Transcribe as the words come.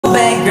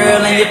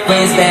your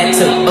friends bad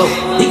too.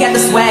 Oh, he got the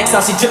swag,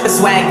 so she drippin'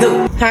 swag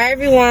too. Hi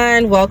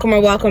everyone,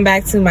 welcome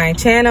back to my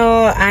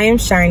channel. I am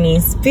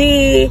Sharnese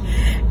B,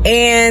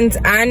 and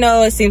I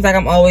know it seems like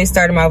I'm always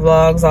starting my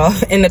vlogs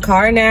off in the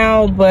car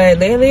now, but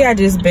lately I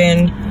just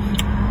been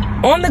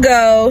on the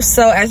go.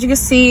 So as you can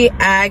see,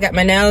 I got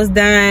my nails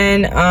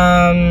done,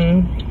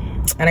 and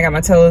I got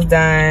my toes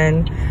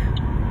done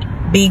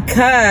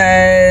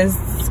because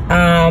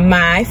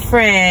my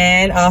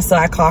friend, also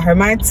I call her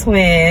my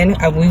twin,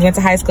 we went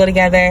to high school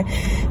together.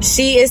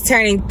 She is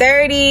turning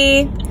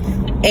 30,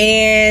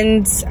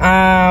 and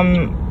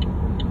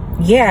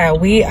yeah,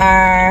 we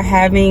are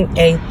having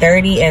a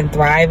 30 and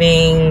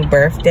thriving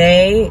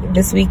birthday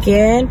this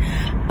weekend.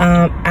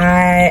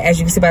 As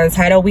you can see by the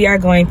title, we are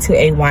going to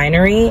a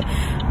winery,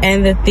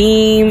 and the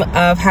theme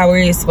of how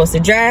we're supposed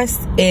to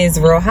dress is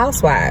Real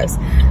Housewives.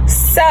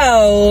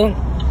 So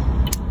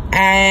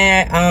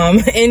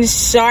in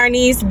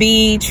Sharnese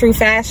B true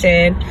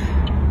fashion,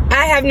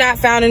 I have not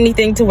found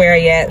anything to wear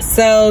yet.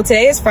 So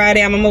today is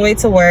Friday, I'm on my way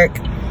to work,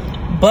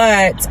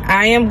 but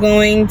I am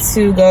going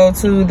to go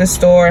to the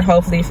store and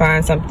hopefully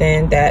find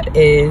something that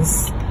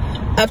is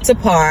up to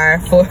par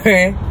for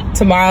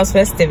tomorrow's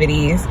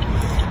festivities.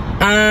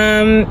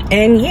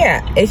 And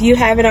yeah, if you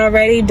haven't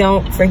already,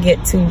 don't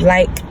forget to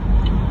like,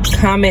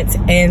 comment,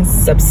 and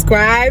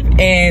subscribe.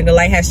 And the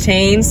light has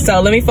changed,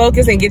 so let me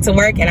focus and get to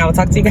work, and I will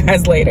talk to you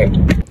guys later.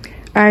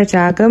 All right,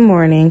 y'all, good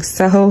morning.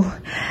 So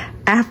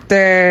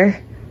after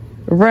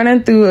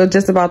running through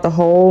just about the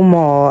whole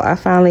mall, I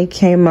finally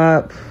came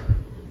up.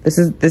 This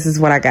is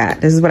what I got.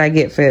 This is what I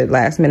get for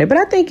last minute, but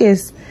I think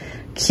it's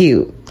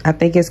cute. I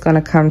think it's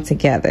gonna come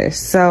together.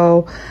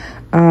 So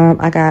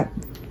I got,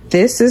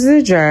 this is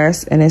a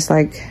dress, and it's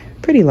like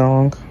pretty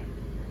long,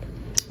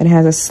 and it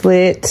has a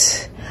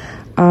slit.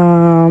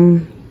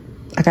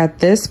 I got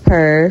this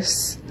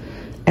purse,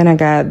 and I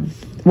got,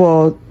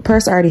 well,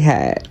 purse I already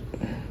had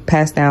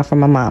passed down from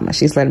my mama.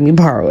 She's letting me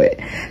borrow it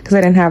because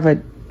I didn't have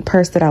a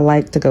purse that I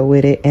like to go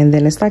with it. And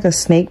then it's like a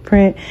snake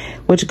print,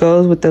 which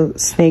goes with the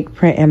snake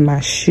print in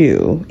my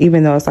shoe,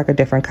 even though it's like a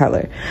different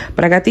color.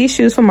 But I got these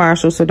shoes from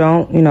Marshall, so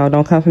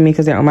don't come for me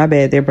because they're on my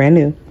bed. They're brand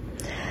new.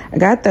 I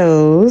got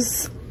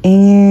those.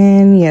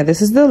 And yeah,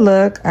 this is the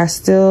look. I'm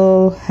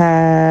still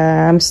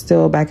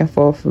back and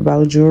forth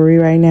about jewelry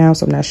right now,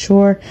 so I'm not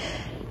sure.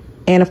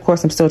 And of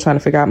course, I'm still trying to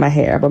figure out my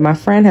hair. But my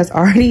friend has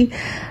already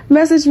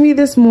messaged me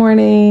this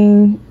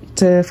morning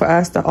for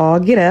us to all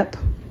get up.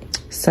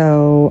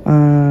 So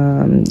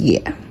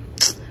yeah,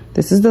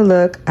 this is the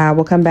look. I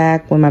will come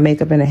back when my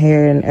makeup and the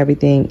hair and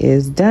everything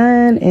is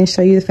done and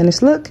show you the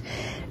finished look.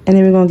 And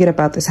then we're gonna get up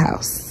out this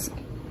house.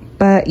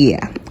 But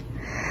yeah,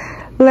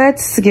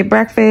 let's get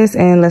breakfast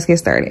and let's get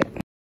started.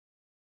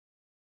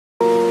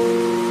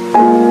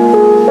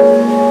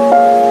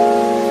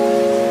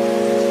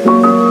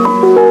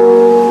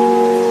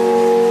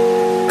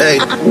 Hey,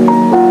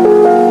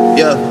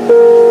 yeah.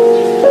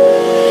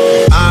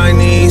 I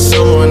need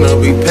someone to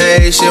be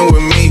patient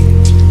with me,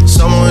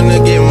 someone to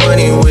get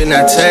money when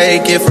I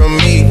take it from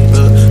me.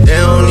 They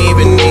don't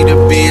even need to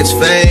be as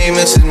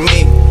famous as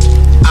me.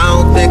 I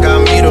don't think I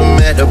meet them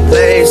at the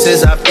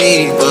places I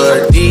be,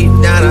 but deep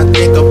down I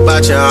think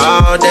about you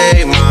all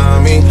day,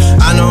 mommy.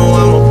 I know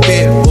I'm a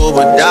pit bull,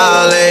 but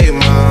darling,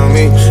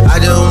 mommy, I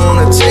just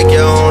wanna take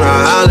you on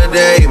a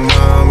holiday,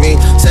 mommy.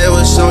 Say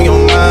what's on your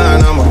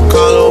mind, I'ma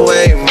call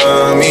away,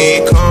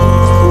 mommy.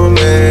 Come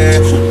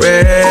and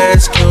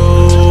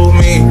rescue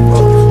me.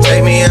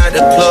 Take me out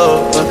the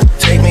club,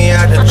 take me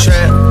out the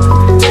trap,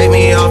 take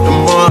me off the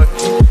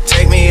market,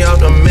 take me off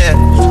the map.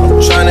 I'm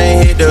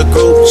tryna hit the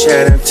group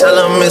chat and tell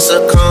them it's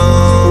a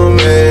come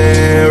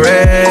and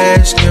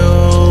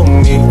rescue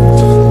me.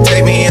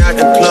 Take me out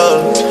the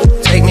club,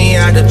 take me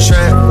out the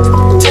trap,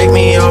 take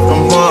me off the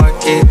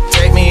market,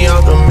 take me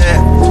off the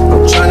map.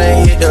 I'm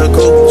tryna hit the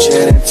group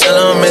chat and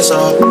tell them it's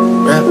all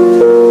rap.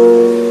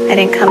 I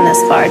didn't come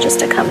this far just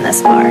to come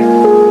this far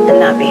and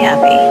not be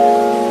happy.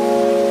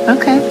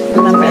 Okay.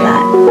 Remember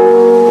that.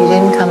 You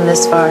didn't come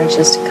this far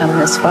just to come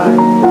this far.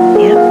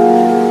 Yep.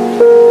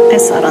 I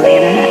saw it on the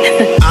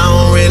internet. I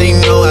don't really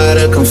know how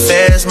to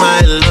confess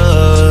my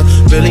love.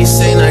 Really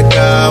seem like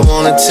I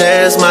wanna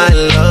test my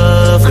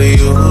love for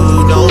you.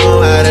 Don't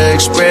know how to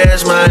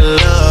express my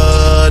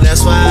love.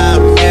 That's why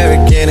I'm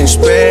American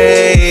Express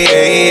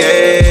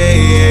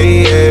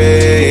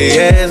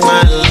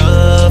my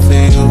love for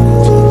you.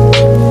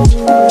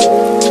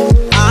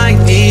 I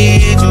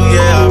need you,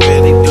 yeah, I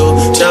really do.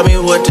 Tell me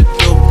what to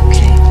do.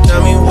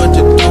 Tell me what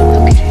to do.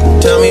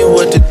 Tell me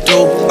what to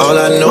do. All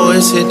I know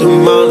is hit the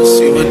mall to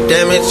see what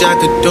damage I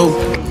could do.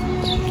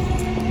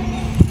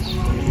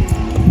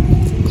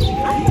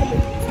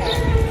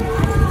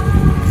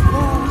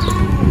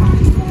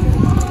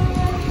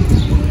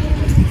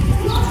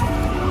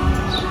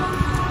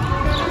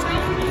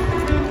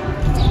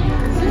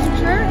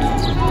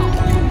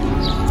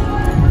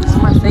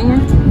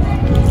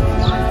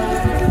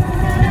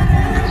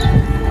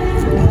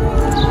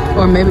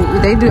 Or maybe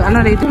they do. I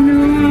know they do.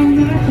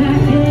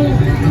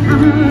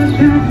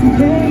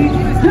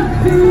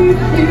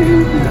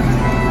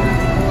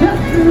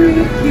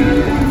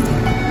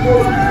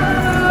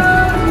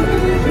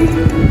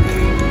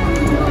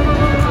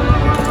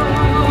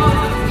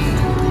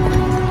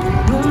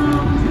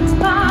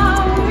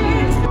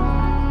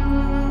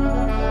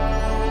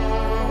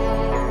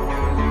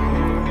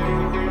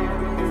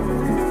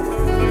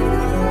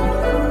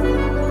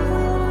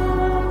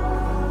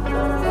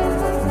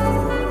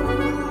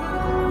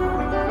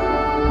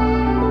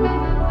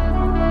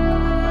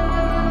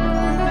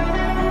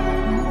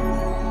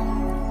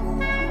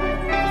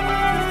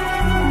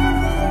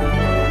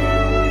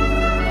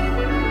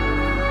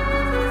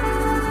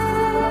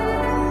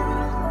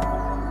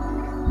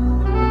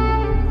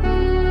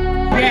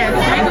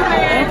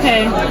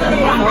 Okay.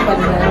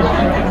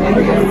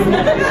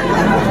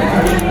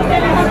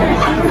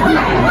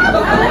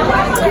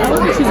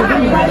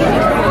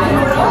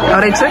 Oh,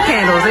 they took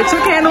candles. They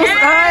took candles.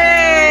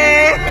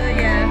 Hey!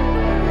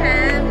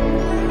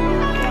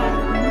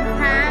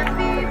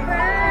 Happy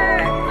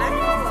birthday.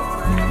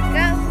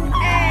 Go.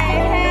 Hey,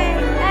 hey,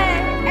 hey,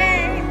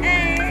 hey,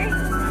 hey.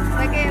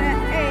 Look at that.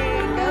 Hey,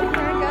 go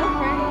for it, go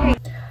for it.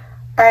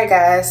 Alright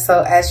guys,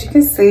 so as you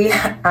can see,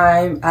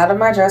 I'm out of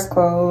my dress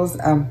clothes.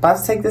 I'm about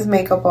to take this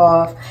makeup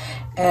off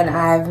and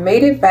I've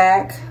made it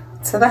back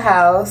to the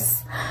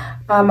house.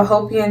 I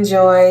hope you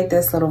enjoyed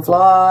this little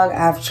vlog.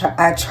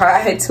 I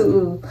tried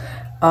to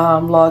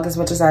vlog as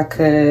much as I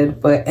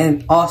could,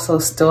 and also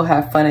still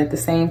have fun at the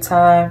same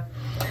time.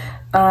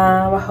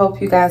 I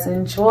hope you guys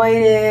enjoyed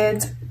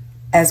it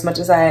as much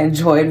as I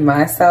enjoyed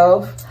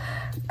myself.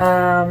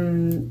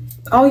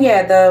 Oh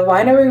yeah, the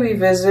winery we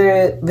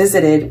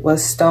visited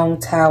was Stone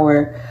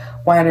Tower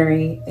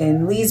Winery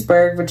in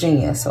Leesburg,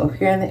 Virginia. So if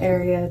you're in the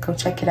area, go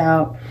check it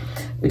out.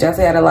 We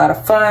definitely had a lot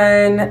of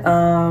fun.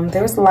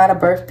 There was a lot of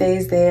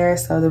birthdays there,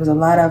 so there was a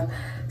lot of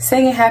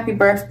singing happy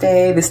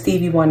birthday, the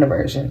Stevie Wonder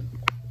version,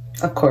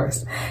 of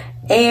course.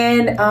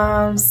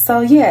 And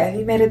so yeah, if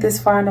you made it this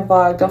far in the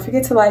vlog, don't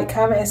forget to like,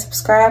 comment, and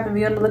subscribe, and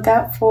be on the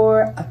lookout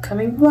for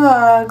upcoming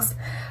vlogs.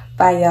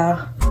 Bye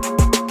y'all.